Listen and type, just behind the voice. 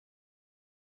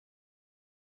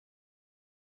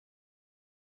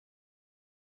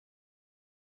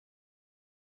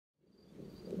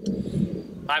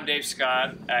I'm Dave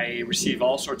Scott. I receive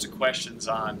all sorts of questions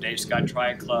on Dave Scott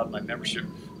Triad Club, my membership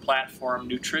platform.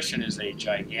 Nutrition is a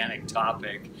gigantic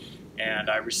topic, and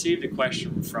I received a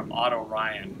question from Otto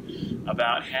Ryan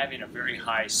about having a very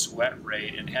high sweat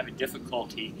rate and having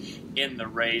difficulty in the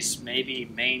race, maybe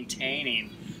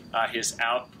maintaining his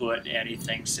output, and he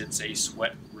thinks it's a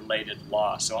sweat-related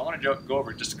loss. So I want to go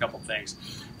over just a couple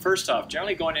things. First off,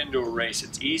 generally going into a race,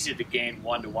 it's easy to gain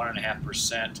 1 to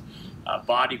 1.5%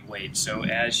 body weight. So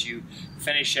as you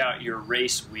finish out your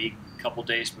race week a couple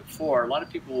days before, a lot of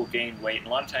people will gain weight, and a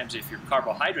lot of times if you're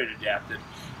carbohydrate adapted,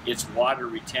 it's water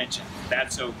retention.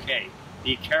 That's okay.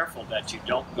 Be careful that you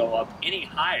don't go up any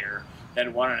higher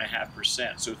than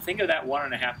 1.5%. So think of that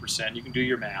 1.5%. You can do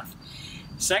your math.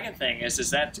 Second thing is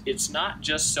that it's not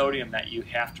just sodium that you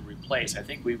have to replace. I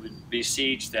think we would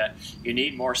besiege that you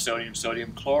need more sodium,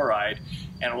 sodium chloride,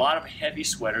 and a lot of heavy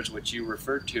sweaters, which you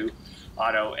referred to,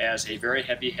 Otto, as a very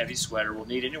heavy sweater, will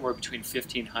need anywhere between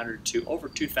 1,500 to over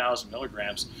 2,000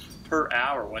 milligrams per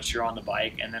hour once you're on the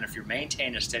bike. And then if you're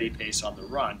maintaining a steady pace on the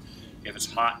run, if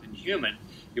it's hot and humid,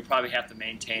 you'll probably have to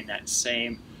maintain that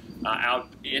same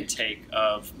intake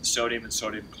of sodium and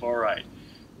sodium chloride.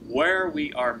 Where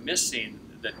we are missing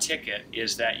the ticket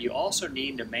is that you also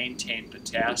need to maintain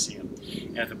potassium.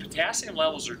 And if the potassium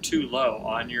levels are too low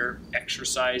on your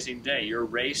exercising day, your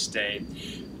race day,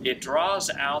 it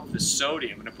draws out the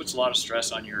sodium and it puts a lot of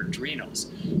stress on your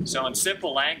adrenals. So in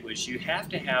simple language, you have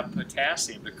to have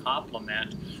potassium to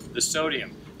complement the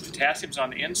sodium. Potassium's on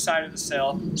the inside of the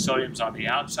cell, sodium's on the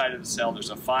outside of the cell.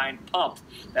 There's a fine pump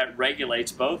that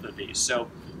regulates both of these. So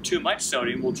too much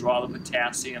sodium will draw the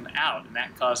potassium out, and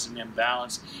that causes an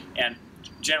imbalance, and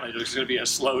generally there's going to be a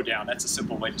slowdown. That's a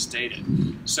simple way to state it.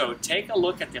 So take a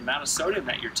look at the amount of sodium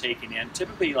that you're taking in.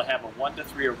 Typically you'll have a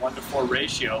 1:3 or 1:4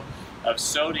 ratio of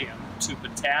sodium to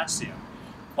potassium.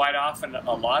 Quite often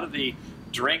a lot of the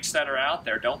drinks that are out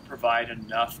there don't provide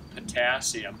enough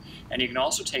potassium, and you can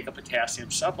also take a potassium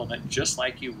supplement just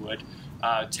like you would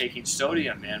taking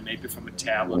sodium in, maybe from a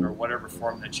tablet or whatever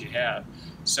form that you have.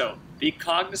 So be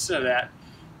cognizant of that.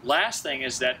 Last thing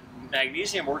is that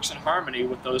magnesium works in harmony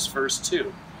with those first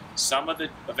two. Some of the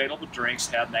available drinks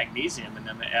have magnesium in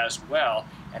them as well,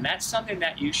 and that's something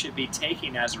that you should be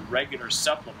taking as a regular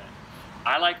supplement.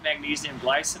 I like magnesium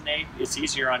glycinate. It's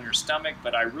easier on your stomach,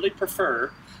 but I really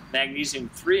prefer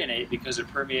magnesium threonate because it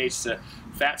permeates the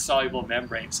fat-soluble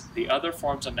membranes. The other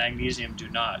forms of magnesium do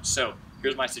not. So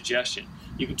here's my suggestion.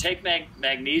 You can take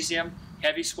magnesium,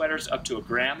 heavy sweaters up to 1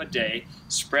 gram a day,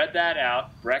 spread that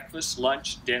out, breakfast,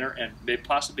 lunch, dinner, and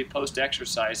possibly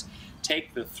post-exercise.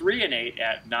 Take the threonate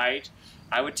at night.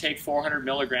 I would take 400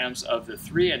 milligrams of the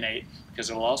threonate because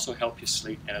it will also help you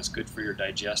sleep, and it's good for your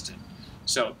digestion.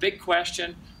 So big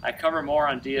question. I cover more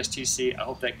on DSTC. I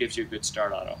hope that gives you a good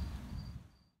start, Otto.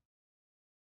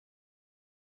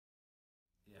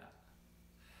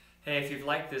 Hey, if you've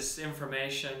liked this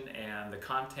information and the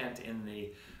content in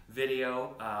the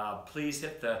video, please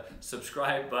hit the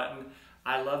subscribe button.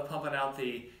 I love pumping out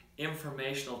the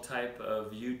informational type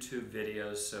of YouTube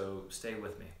videos, so stay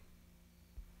with me.